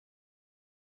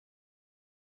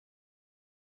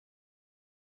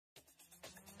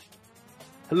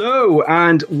Hello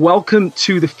and welcome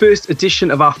to the first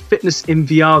edition of our Fitness in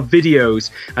VR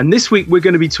videos. And this week we're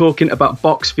going to be talking about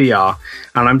BoxVR.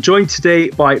 And I'm joined today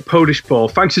by Polish Paul.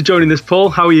 Thanks for joining us, Paul.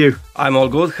 How are you? I'm all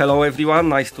good. Hello everyone.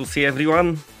 Nice to see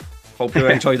everyone. Hope you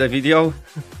enjoy the video.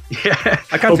 Yeah,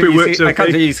 I can't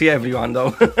really see everyone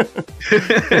though.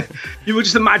 You will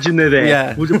just imagine they're there.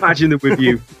 Yeah. We'll just imagine they're with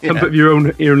you. Yeah. Come up your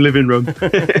own living room.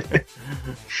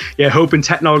 Yeah, hoping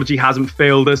technology hasn't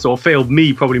failed us or failed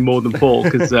me probably more than Paul,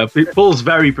 because Paul's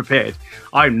very prepared.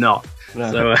 I'm not.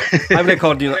 No. So I'm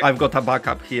recording. I've got a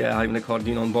backup here. I'm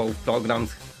recording on both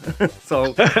programs.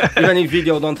 So even if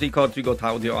video don't record, we got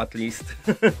audio at least.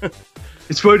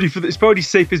 It's probably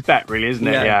safest bet, really, isn't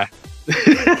it? Yeah.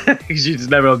 Because you just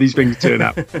never know how these things turn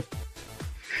out.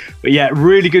 But yeah,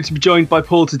 really good to be joined by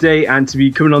Paul today and to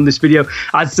be coming on this video.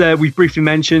 As we've briefly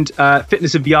mentioned,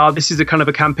 Fitness in VR, this is a kind of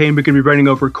a campaign we're going to be running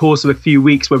over a course of a few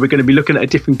weeks where we're going to be looking at a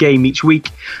different game each week.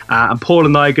 And Paul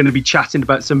and I are going to be chatting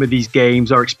about some of these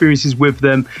games, our experiences with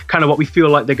them, kind of what we feel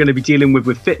like they're going to be dealing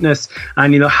with fitness,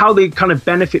 and, you know, how they kind of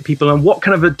benefit people and what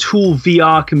kind of a tool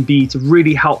VR can be to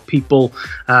really help people,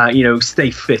 you know,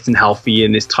 stay fit and healthy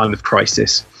in this time of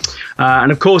crisis.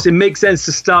 And of course, it makes sense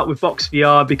to start with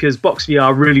BoxVR because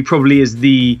BoxVR really probably is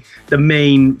the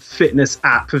main fitness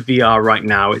app for VR right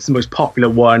now. It's the most popular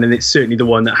one, and it's certainly the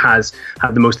one that has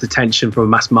had the most attention from a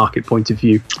mass market point of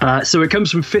view. So it comes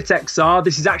from FitXR.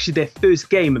 This is actually their first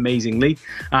game, amazingly,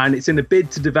 and it's in a bid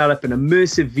to develop an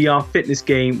immersive VR fitness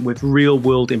game with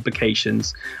real-world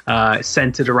implications,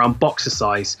 centered around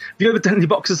boxercise. Have you ever done any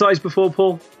boxercise before,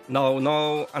 Paul?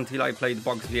 No, until I played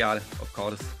BoxVR, of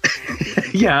course.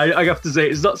 Yeah, I have to say,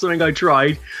 it's not something I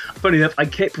tried. Funny enough,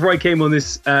 before I came on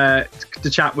this to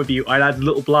chat with you, I had a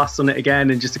little blast on it again,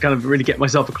 and just to kind of really get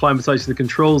myself acclimatized to the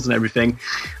controls and everything.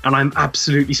 And I'm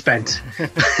absolutely spent.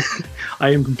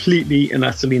 I am completely and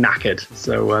utterly knackered.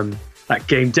 So that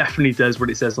game definitely does what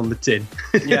it says on the tin.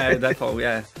 Yeah, that's all,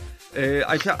 yeah.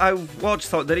 I watched,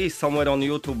 so there is somewhere on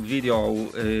YouTube video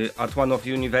at one of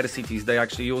universities. They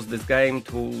actually use this game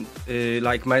to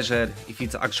like measure if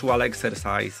it's actual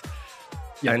exercise.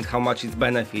 Yeah. And how much it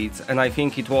benefits. And I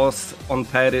think it was on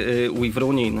par with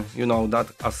running, you know, that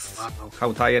as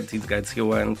how tired it gets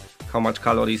you and how much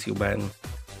calories you burn.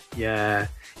 Yeah,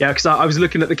 because I was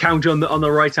looking at the counter on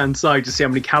the right hand side to see how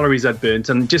many calories I'd burnt,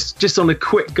 and just on a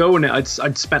quick go on it,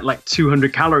 I'd spent like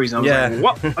 200 calories. And I was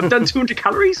like, what? I've done 200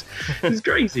 calories? It's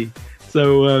crazy.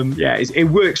 So yeah, it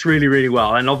works really, really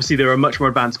well. And obviously there are much more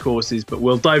advanced courses, but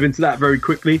we'll dive into that very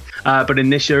quickly. But in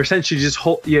this, you're essentially just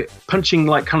you're punching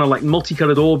like kind of like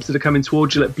multicolored orbs that are coming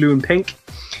towards you, like blue and pink.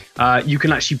 You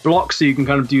can actually block, so you can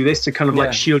kind of do this to kind of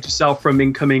like shield yourself from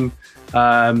incoming.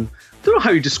 I don't know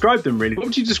how you describe them, really. What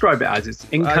would you describe it as? It's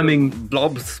incoming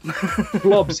blobs.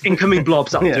 Incoming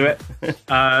blobs, that'll do it.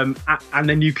 And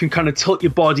then you can kind of tilt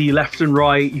your body left and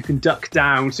right. You can duck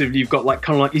down, so you've got like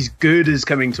kind of like these girders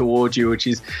coming towards you, which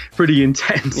is pretty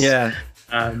intense. Yeah.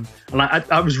 And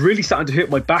I was really starting to hurt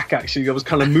my back, actually. I was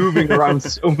kind of moving around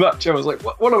so much. I was like,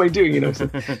 what am I doing? You know, so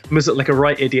I must look like a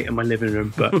right idiot in my living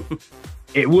room, but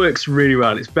it works really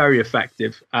well. It's very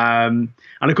effective.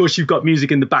 And of course, you've got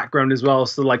music in the background as well.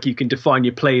 So like you can define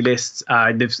your playlists.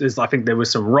 I think there was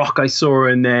some rock I saw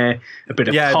in there, a bit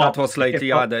of pop. That was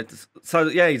lately added. So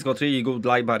yeah, it's got really good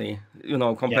library, you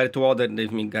know, compared to other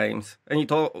rhythmic games. And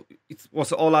it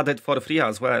was all added for free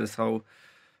as well. So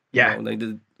yeah, you know, they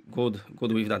did good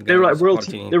with that game. They're like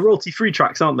royalty-free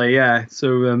tracks, aren't they? Yeah.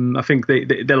 So I think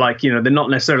they're like, you know, they're not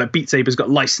necessarily like Beat Saber's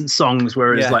got licensed songs,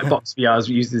 whereas like BoxVR's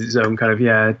uses its own kind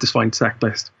of defined track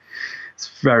list.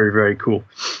 It's very, very cool.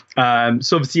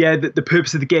 So obviously, the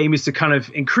purpose of the game is to kind of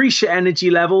increase your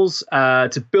energy levels,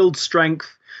 to build strength.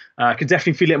 I can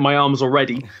definitely feel it in my arms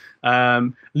already.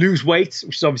 Lose weight,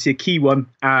 which is obviously a key one,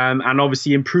 and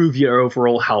obviously improve your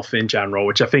overall health in general,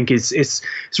 which I think is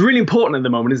really important at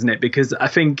the moment, isn't it? Because I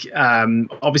think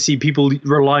obviously people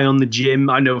rely on the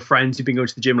gym. I know friends who've been going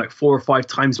to the gym like 4 or 5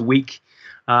 times a week,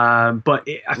 but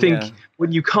I think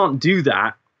when you can't do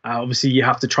that, obviously you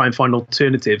have to try and find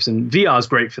alternatives, and VR is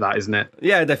great for that, isn't it?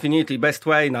 Yeah, definitely. Best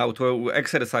way now to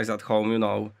exercise at home, you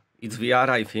know, it's VR,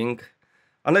 I think.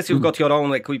 Unless you've got your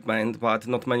own equipment, but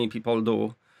not many people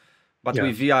do. But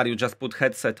with VR, you just put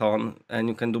headset on and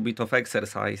you can do a bit of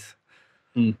exercise.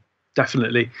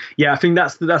 Definitely. Yeah, I think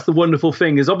that's the wonderful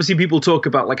thing is obviously people talk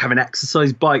about like having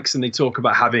exercise bikes, and they talk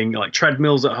about having like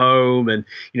treadmills at home, and,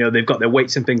 you know, they've got their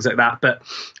weights and things like that. But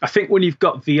I think when you've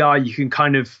got VR, you can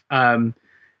kind of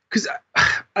because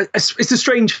it's a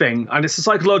strange thing and it's a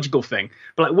psychological thing.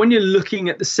 But like when you're looking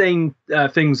at the same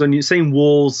things on your same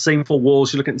walls, same four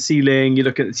walls, you look at the ceiling, you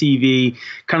look at the TV,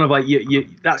 kind of like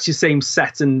that's your same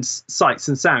set and sights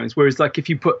and sounds. Whereas like if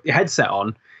you put your headset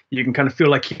on, you can kind of feel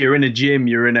like you're in a gym,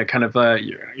 you're in a kind of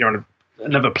you're on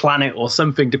another planet or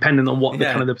something, depending on what the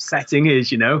kind of the setting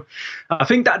is. You know, I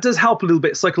think that does help a little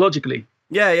bit psychologically.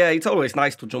 Yeah, it's always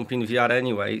nice to jump in VR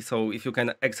anyway. So if you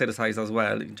can exercise as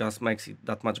well, it just makes it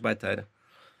that much better.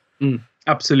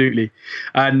 Absolutely.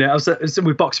 And also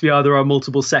with BoxVR, there are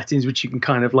multiple settings which you can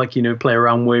kind of like, play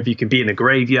around with. You can be in a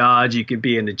graveyard, you can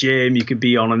be in a gym, you can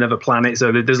be on another planet.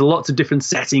 So there's lots of different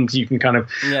settings you can kind of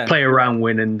play around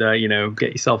with and,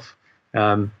 get yourself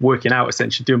working out,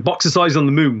 essentially doing boxercise on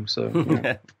the moon. So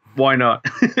why not?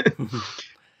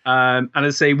 And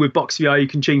as I say, with BoxVR, you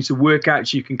can change the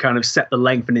workouts. You can kind of set the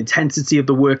length and intensity of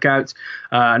the workout.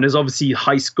 And there's obviously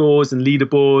high scores and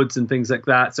leaderboards and things like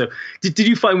that. So did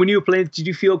you find when you were playing, did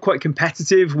you feel quite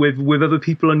competitive with other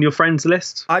people on your friends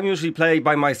list? I usually play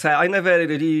by myself. I never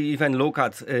really even look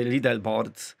at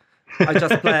leaderboards. I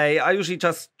just play. I usually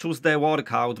just choose the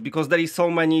workout because there is so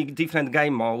many different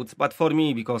game modes. But for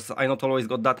me, because I not always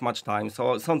got that much time.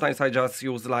 So sometimes I just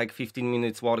use like 15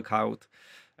 minutes workout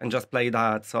and just play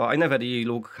that. So I never really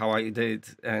look how I did.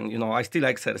 And, I still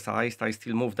exercised. I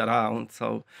still moved around.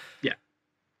 So,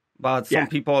 But some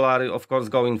people are, of course,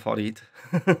 going for it.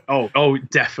 oh,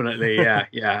 definitely. Yeah.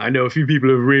 I know a few people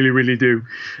who really, really do.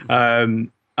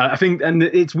 I think, and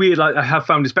it's weird, like I have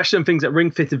found, especially on things like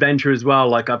Ring Fit Adventure as well,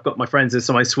 like I've got my friends that's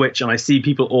on my Switch and I see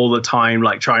people all the time,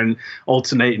 like try and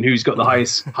alternate and who's got the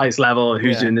highest level and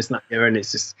who's doing this and that here. And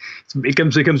it's just, it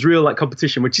becomes real like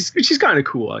competition, which is kind of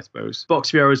cool, I suppose.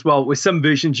 BoxVR as well, with some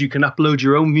versions, you can upload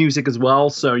your own music as well.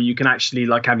 So you can actually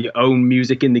like have your own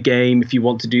music in the game if you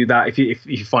want to do that. If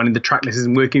you're finding the track list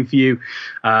isn't working for you,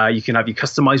 you can have your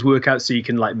customized workout. So you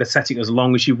can like set it as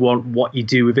long as you want, what you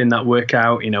do within that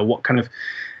workout, what kind of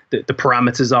the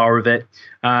parameters are of it.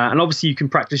 And obviously you can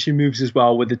practice your moves as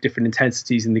well with the different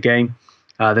intensities in the game.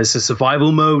 There's a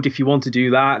survival mode if you want to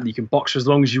do that. You can box for as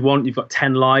long as you want. You've got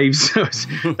 10 lives. So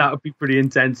that would be pretty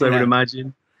intense, I would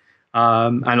imagine.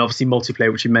 And obviously multiplayer,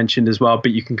 which you mentioned as well,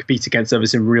 but you can compete against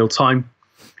others in real time.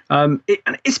 And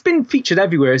it's been featured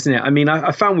everywhere, isn't it? I mean,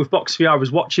 I found with BoxVR, I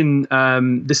was watching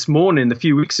this morning, a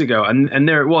few weeks ago, and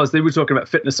there it was. They were talking about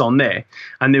fitness on there,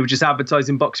 and they were just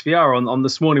advertising BoxVR on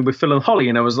this morning with Phil and Holly,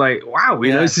 and I was like, wow,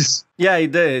 this is... Yeah,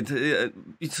 it did.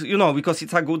 It's because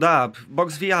it's a good app.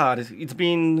 BoxVR,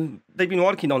 they've been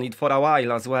working on it for a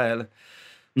while as well.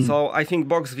 So I think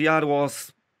BoxVR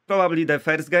was probably the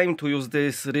first game to use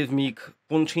this rhythmic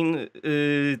punching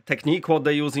technique, what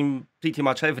they use in pretty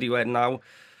much everywhere now.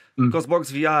 Because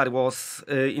BoxVR was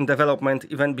in development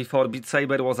even before Beat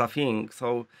Saber was a thing.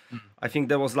 So I think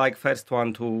there was like first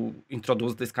one to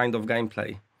introduce this kind of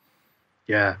gameplay.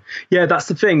 Yeah, that's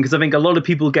the thing, because I think a lot of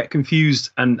people get confused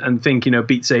and think,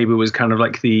 Beat Saber was kind of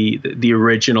like the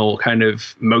original kind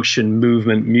of motion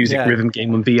movement music rhythm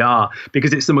game on VR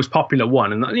because it's the most popular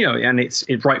one, and and it's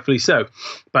rightfully so.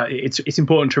 But it's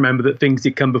important to remember that things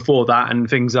did come before that, and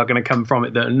things are going to come from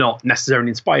it that are not necessarily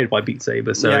inspired by Beat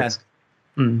Saber. So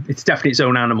it's definitely its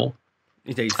own animal.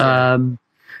 It is.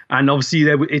 And obviously,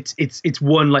 it's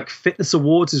won like fitness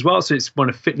awards as well. So it's won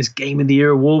a Fitness Game of the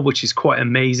Year award, which is quite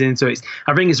amazing. So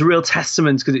I think it's a real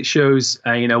testament because it shows,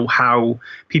 how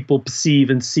people perceive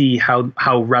and see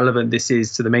how relevant this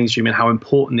is to the mainstream and how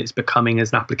important it's becoming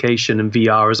as an application, and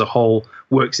VR as a whole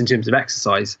works in terms of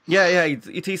exercise. Yeah,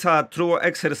 it is a true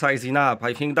exercising app.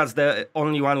 I think that's the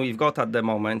only one we've got at the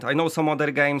moment. I know some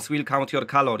other games will count your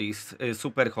calories.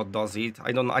 Superhot does it.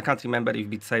 I can't remember if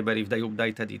Beat Saber, if they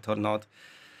updated it or not.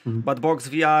 But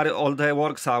BoxVR, all the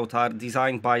workouts are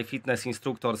designed by fitness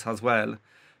instructors as well.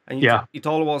 And it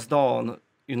all was done,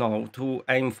 to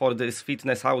aim for this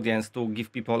fitness audience, to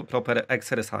give people proper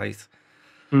exercise.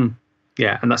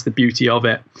 Yeah, and that's the beauty of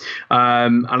it.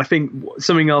 And I think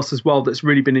something else as well that's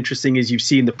really been interesting is you've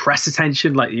seen the press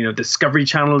attention, like, Discovery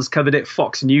Channel has covered it,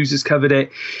 Fox News has covered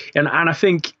it. And I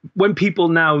think when people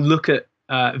now look at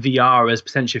VR as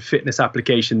potential fitness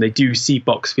application, they do see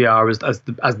BoxVR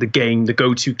as the game, the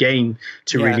go-to game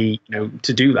to really,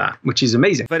 to do that, which is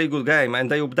amazing. Very good game, and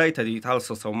they updated it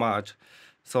also so much.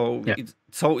 So,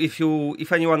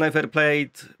 if anyone ever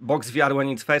played BoxVR when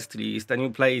it's first released and you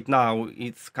play it now,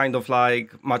 it's kind of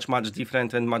like much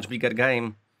different and much bigger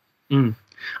game.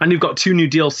 And you've got 2 new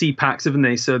DLC packs, haven't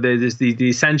they? So there's the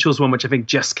Essentials one, which I think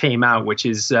just came out, which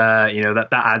is, that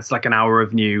adds like an hour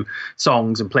of new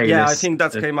songs and playlists. Yeah, I think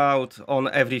that came out on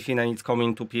everything, and it's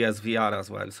coming to PSVR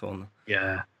as well soon.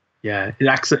 Yeah. Yeah,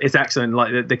 it's excellent.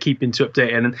 Like they're keeping to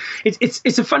update, and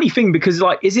it's a funny thing because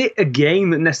like, is it a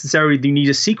game that necessarily you need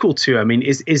a sequel to? I mean,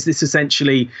 is this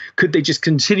essentially? Could they just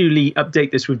continually update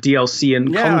this with DLC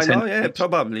and content? I know, yeah,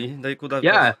 probably they could have.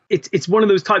 Yeah, it's one of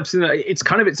those types. It's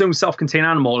kind of its own self-contained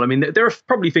animal. I mean, there are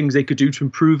probably things they could do to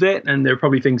improve it, and there are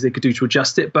probably things they could do to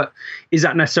adjust it. But is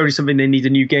that necessarily something they need a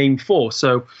new game for?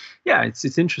 So, yeah,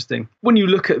 it's interesting when you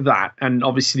look at that, and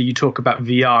obviously you talk about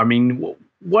VR. I mean,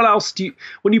 what else do you,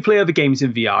 when you play other games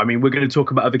in VR? I mean, we're going to talk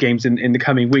about other games in the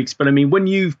coming weeks, but I mean, when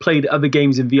you've played other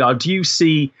games in VR, do you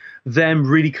see them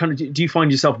really kind of, do you find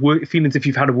yourself feeling as if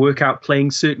you've had a workout playing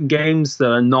certain games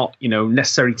that are not,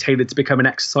 necessarily tailored to become an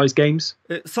exercise games?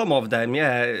 Some of them,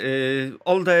 yeah.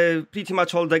 Pretty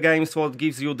much all the games what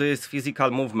gives you this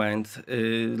physical movement.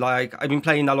 Like I've been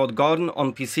playing a lot Gorn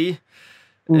on PC.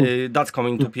 That's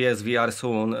coming to PSVR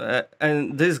soon.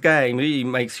 And this game really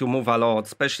makes you move a lot,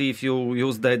 especially if you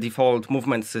use the default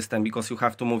movement system, because you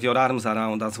have to move your arms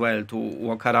around as well to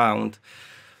walk around.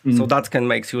 So that can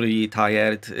make you really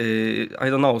tired. I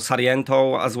don't know,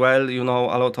 Sariento as well,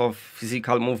 a lot of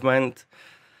physical movement.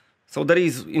 So there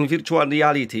is, in virtual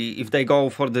reality, if they go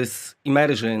for this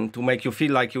immersion to make you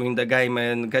feel like you're in the game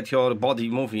and get your body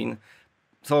moving.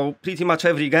 So pretty much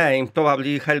every game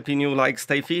probably helping you like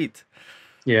stay fit.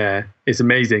 Yeah, it's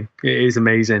amazing. It is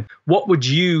amazing. What would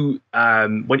you,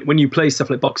 when you play stuff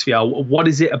like BoxVR, what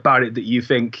is it about it that you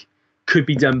think could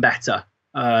be done better?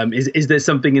 Is there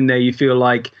something in there you feel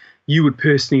like you would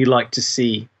personally like to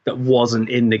see that wasn't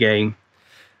in the game?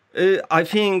 I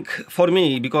think for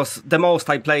me, because the most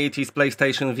I play it is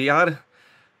PlayStation VR.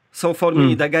 So for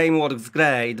me, the game works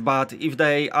great, but if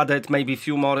they added maybe a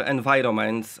few more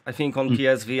environments, I think on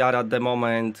PSVR at the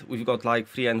moment, we've got like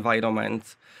 3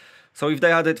 environments. So if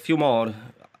they added a few more,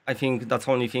 I think that's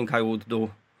the only thing I would do.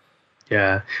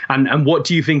 Yeah, and what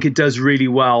do you think it does really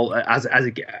well as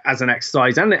an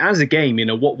exercise and as a game?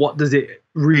 What does it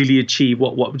really achieve?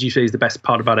 What would you say is the best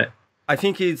part about it? I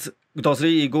think it does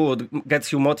really good,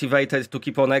 gets you motivated to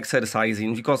keep on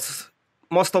exercising, because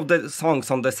most of the songs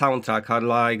on the soundtrack are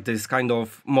like this kind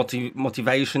of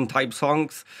motivation type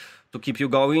songs to keep you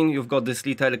going. You've got this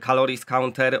little calories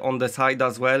counter on the side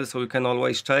as well, so you can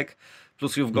always check.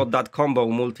 Plus, you've got that combo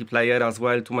multiplayer as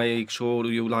well to make sure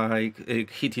you like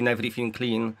hitting everything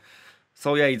clean.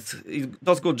 So yeah, it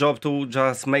does a good job to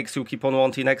just makes you keep on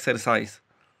wanting exercise.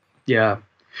 Yeah.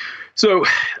 So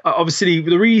obviously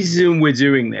the reason we're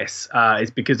doing this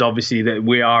is because obviously that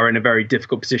we are in a very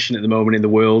difficult position at the moment in the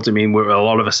world. I mean, a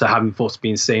lot of us are having forced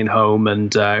being staying home,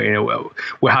 and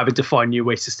we're having to find new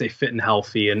ways to stay fit and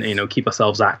healthy and keep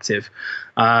ourselves active.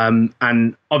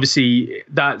 And obviously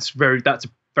that's a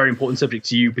very important subject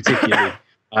to you particularly,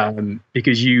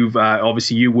 because you've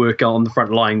obviously you work on the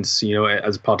front lines,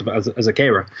 as part of as a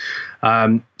carer.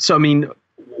 So I mean,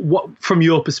 what from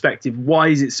your perspective, why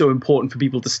is it so important for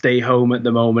people to stay home at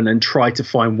the moment and try to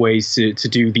find ways to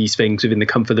do these things within the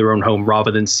comfort of their own home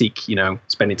rather than seek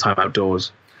spending time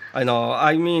outdoors? I know.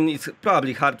 I mean, it's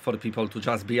probably hard for people to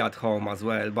just be at home as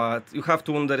well, but you have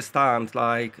to understand,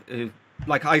 like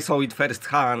I saw it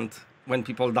firsthand when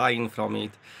people dying from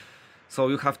it. So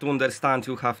you have to understand,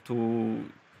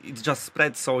 it just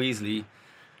spreads so easily.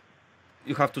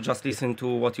 You have to just listen to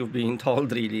what you've been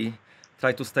told, really.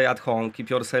 Try to stay at home, keep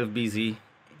yourself busy,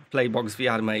 play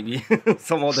BoxVR maybe,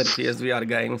 some other PSVR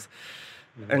games.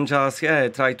 And just,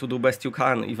 try to do best you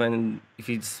can, even if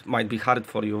it might be hard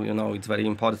for you, it's very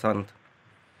important.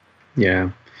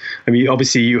 Yeah. I mean,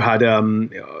 obviously you had on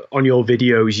your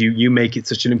videos, you make it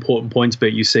such an important point,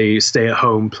 but you say stay at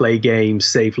home, play games,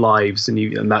 save lives,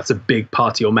 and that's a big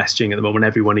part of your messaging at the moment.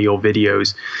 Every one of your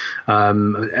videos,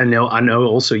 and I know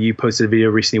also you posted a video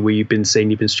recently where you've been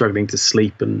saying you've been struggling to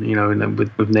sleep, and and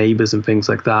with neighbors and things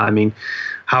like that. I mean,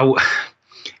 how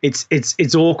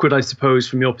it's awkward, I suppose,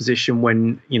 from your position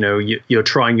when you're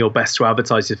trying your best to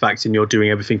advertise the fact and you're doing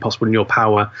everything possible in your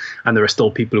power, and there are still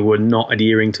people who are not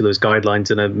adhering to those guidelines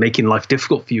and are making life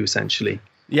difficult for you, essentially.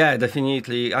 Yeah,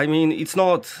 definitely. I mean, it's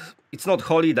not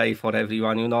holiday for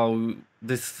everyone.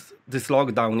 This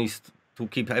lockdown is to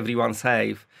keep everyone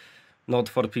safe, not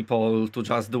for people to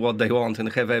just do what they want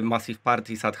and have massive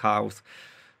parties at house.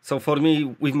 So for me,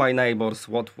 with my neighbors,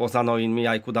 what was annoying me,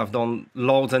 I could have done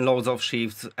loads and loads of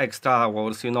shifts, extra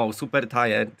hours, super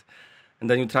tired. And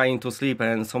then you're trying to sleep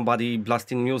and somebody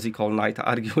blasting music all night,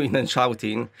 arguing and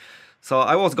shouting. So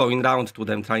I was going round to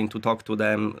them, trying to talk to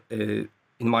them in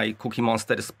my Cookie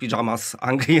Monster's pajamas,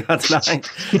 angry at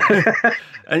night.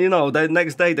 And the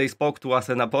next day they spoke to us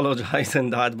and apologized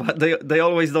and that, but they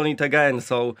always done it again.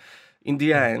 So in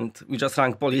the end, we just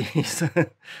rang police,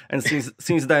 and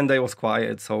since then they was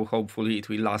quiet. So hopefully it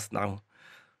will last now.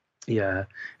 Yeah,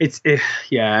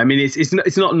 yeah. I mean,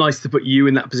 it's not nice to put you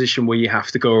in that position where you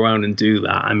have to go around and do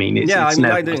that. I mean, Yeah, I it's mean,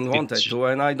 never I nice didn't to want it to,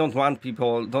 and I don't mind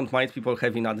people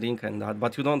having a drink and that,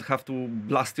 but you don't have to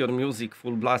blast your music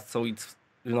full blast, so it's,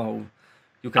 you know,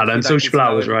 you can and feel then like social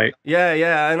hours, right? Yeah,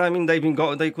 yeah, and I mean,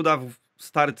 they could have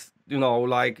started, you know,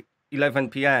 like 11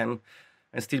 p.m.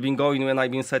 and still been going when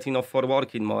I've been setting off for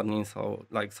work in morning, so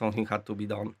like something had to be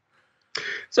done.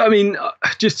 So, I mean,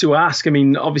 just to ask, I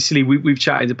mean, obviously we've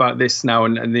chatted about this now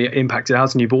and the impact it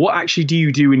has on you, but what actually do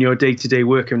you do in your day-to-day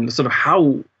work, and sort of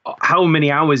how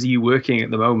many hours are you working at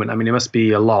the moment? I mean, it must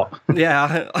be a lot.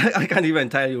 Yeah, I can't even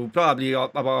tell you. Probably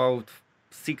about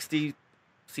 60,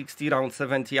 around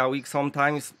 70 a week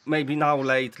sometimes. Maybe now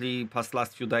lately, past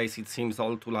last few days, it seems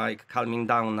all to like calming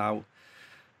down now.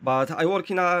 But I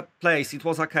work in a place, it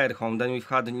was a care home, then we've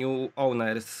had new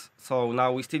owners. So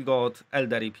now we still got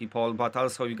elderly people, but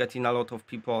also you get in a lot of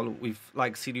people with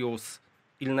like serious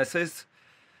illnesses.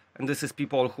 And this is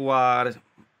people who are,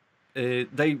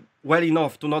 they well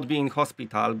enough to not be in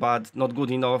hospital, but not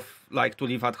good enough like to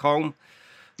live at home.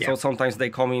 Yeah. So sometimes they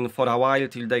come in for a while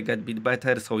till they get a bit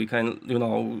better, so we can, you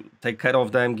know, take care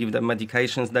of them, give them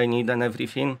medications they need and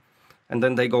everything. And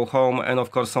then they go home, and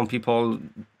of course some people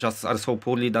just are so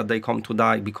poorly that they come to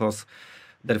die because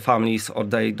their families or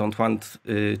they don't want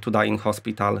to die in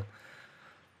hospital.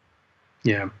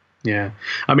 Yeah. Yeah,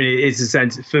 I mean, it's a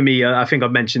sense for me. I think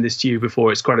I've mentioned this to you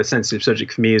before. It's quite a sensitive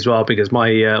subject for me as well because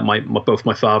both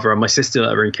my father and my sister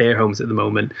are in care homes at the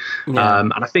moment,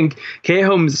 and I think care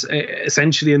homes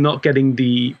essentially are not getting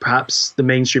perhaps the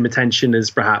mainstream attention as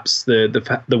perhaps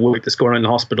the work that's going on in the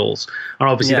hospitals. And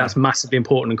obviously that's massively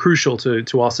important and crucial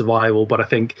to our survival. But I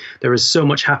think there is so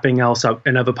much happening else out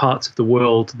in other parts of the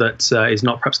world that is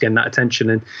not perhaps getting that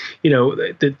attention. And you know,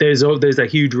 there's a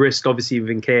huge risk obviously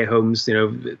within care homes.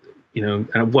 You know,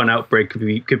 and one outbreak could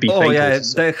be fatal. Oh yeah,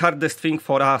 the hardest thing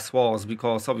for us was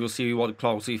because obviously we work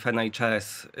close with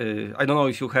NHS. I don't know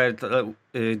if you heard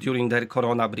during their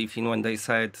corona briefing when they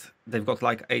said they've got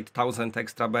like 8,000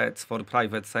 extra beds for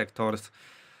private sectors.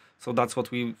 So that's what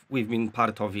we've been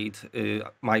part of it,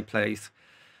 my place.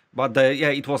 But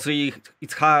it was really,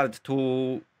 it's hard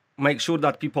to make sure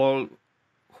that people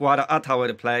who are at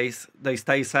our place, they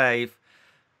stay safe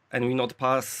and we not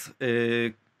pass,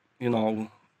 you know,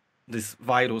 this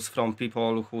virus from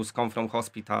people who's come from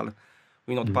hospital.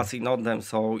 We're not passing on them.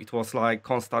 So it was like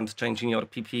constant changing your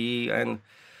PPE and,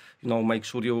 you know, make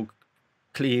sure you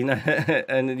clean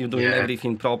and you're doing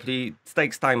everything properly. It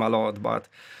takes time a lot, but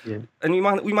and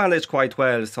we manage quite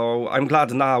well. So I'm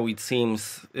glad now it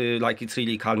seems like it's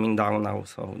really calming down now.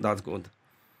 So that's good.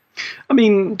 I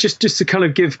mean, just to kind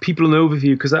of give people an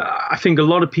overview, because I think a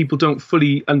lot of people don't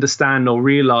fully understand or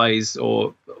realize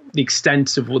or the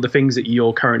extent of all the things that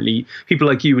people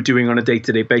like you are doing on a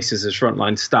day-to-day basis as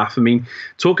frontline staff. I mean,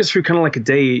 talk us through kind of like a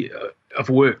day of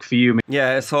work for you.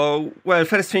 Yeah, so, well,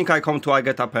 first thing I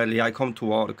get up early, I come to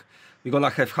work. We're going to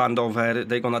have handover.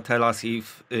 They're going to tell us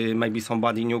if maybe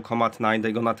somebody new come at night.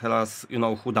 They're going to tell us, you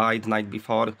know, who died night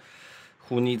before,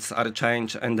 who needs our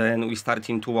change, and then we start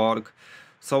into work.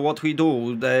 So what we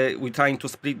do, we're trying to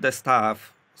split the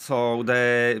staff. So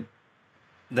there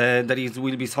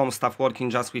will be some staff working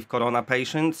just with corona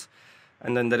patients,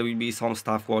 and then there will be some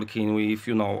staff working with,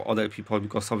 you know, other people,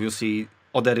 because obviously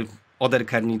other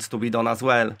care needs to be done as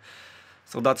well.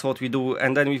 So that's what we do,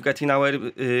 and then we get in our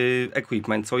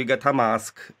equipment. So we get a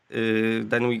mask,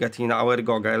 then we get in our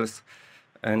goggles,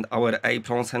 and our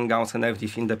aprons and gowns and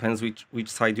everything, depends which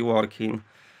side you work in.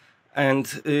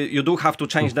 And you do have to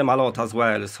change them a lot as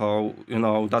well. So, you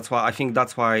know, that's why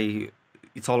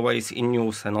it's always in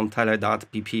news and on tele that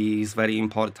PPE is very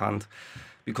important.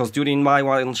 Because during my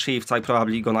one shifts, I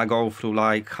probably gonna go through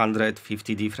like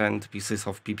 150 different pieces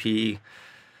of PPE.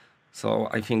 So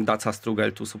I think that's a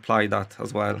struggle to supply that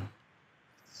as well.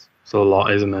 It's a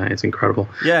lot, isn't it? It's incredible.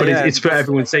 Yeah, but it's for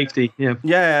everyone's safety. Yeah.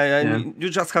 And you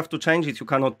just have to change it. You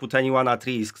cannot put anyone at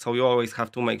risk. So you always have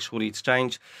to make sure it's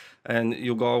changed. And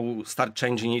you go start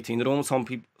changing it in room.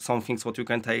 Some things what you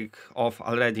can take off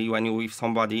already when you're with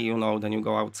somebody, you know, then you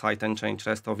go outside and change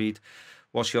rest of it.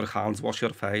 Wash your hands, wash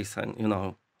your face, and, you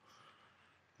know.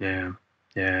 Yeah.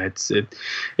 Yeah,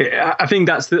 I think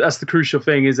that's the crucial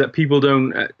thing, is that people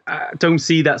don't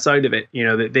see that side of it. You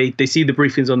know, they see the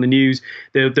briefings on the news.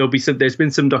 There's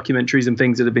been some documentaries and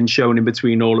things that have been shown in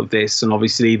between all of this, and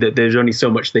obviously that there's only so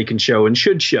much they can show and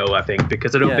should show, I think,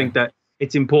 because I don't think that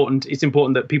it's important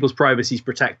that people's privacy is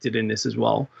protected in this as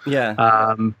well.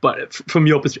 Yeah. But from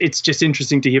your perspective, it's just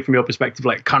interesting to hear from your perspective,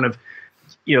 like kind of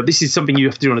this is something you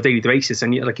have to do on a daily basis,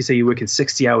 and like you say, you're working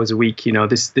 60 hours a week.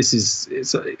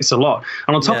 It's a lot,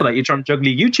 and on top of that, you're trying to juggle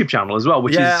your YouTube channel as well,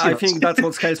 which is I think that's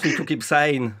what helps me to keep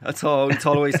sane. So it's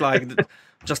always like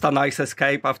just a nice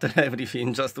escape after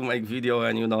everything, just to make video,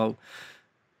 and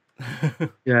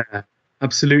Yeah,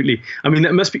 absolutely. I mean,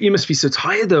 you must be so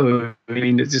tired though. I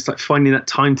mean, it's just like finding that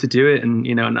time to do it, and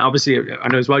and obviously I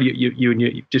know as well.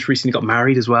 You just recently got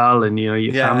married as well, and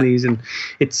your families, and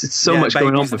it's so much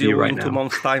going on with you right now. 2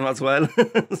 months' time as well.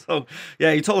 So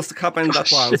it's all happened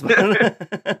at once.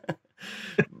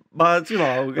 But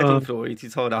getting through it,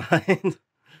 it's all right.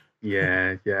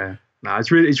 Yeah. No,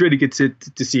 it's really good to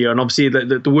see you, and obviously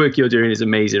the work you're doing is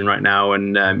amazing right now,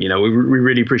 and we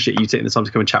really appreciate you taking the time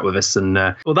to come and chat with us. And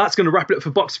well, that's going to wrap it up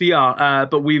for BoxVR.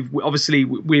 But we've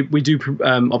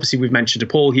mentioned to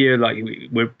Paul here, like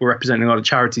we're representing a lot of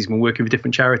charities. We're working with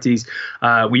different charities.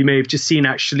 We may have just seen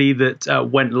actually that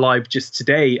went live just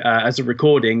today as a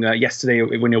recording yesterday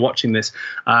when you're watching this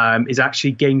is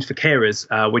actually Games for Carers,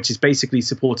 which is basically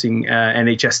supporting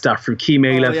NHS staff through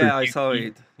Keymailer. I saw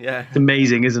it. Yeah, it's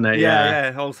amazing, isn't it?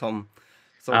 Yeah, awesome.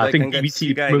 So they can get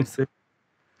BBC games.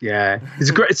 Yeah,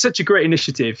 it's such a great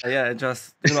initiative. Yeah,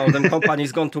 just the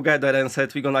companies gone together and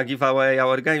said we're gonna give away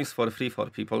our games for free for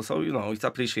people. So it's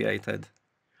appreciated.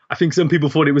 I think some people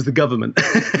thought it was the government.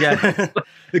 Yeah,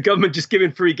 the government just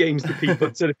giving free games to people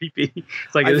instead of PPE.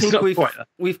 It's like it's not quite that.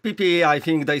 With PPE, I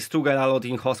think they struggle a lot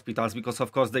in hospitals because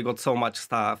of course they got so much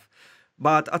staff.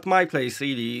 But at my place,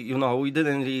 really, we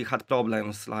didn't really had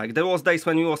problems. Like there was days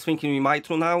when we was thinking we might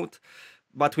run out,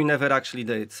 but we never actually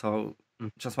did. So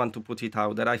just want to put it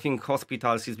out there. I think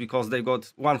hospitals is because they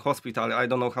got one hospital. I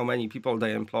don't know how many people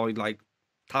they employed, like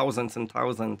thousands and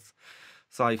thousands.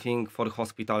 So I think for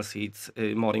hospitals, it's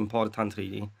more important,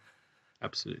 really.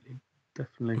 Absolutely,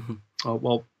 definitely. Oh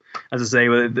well. As I say,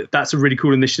 that's a really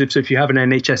cool initiative. So if you have an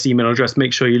NHS email address,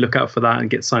 make sure you look out for that and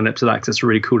get signed up to that, because it's a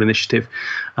really cool initiative.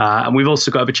 And we've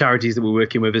also got other charities that we're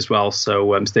working with as well.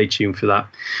 So stay tuned for that.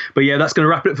 But yeah, that's going to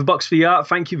wrap it up for BoxVR.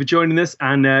 Thank you for joining us,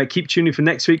 and keep tuning for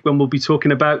next week when we'll be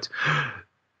talking about...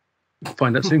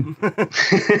 Find out soon.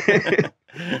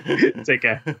 Take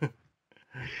care.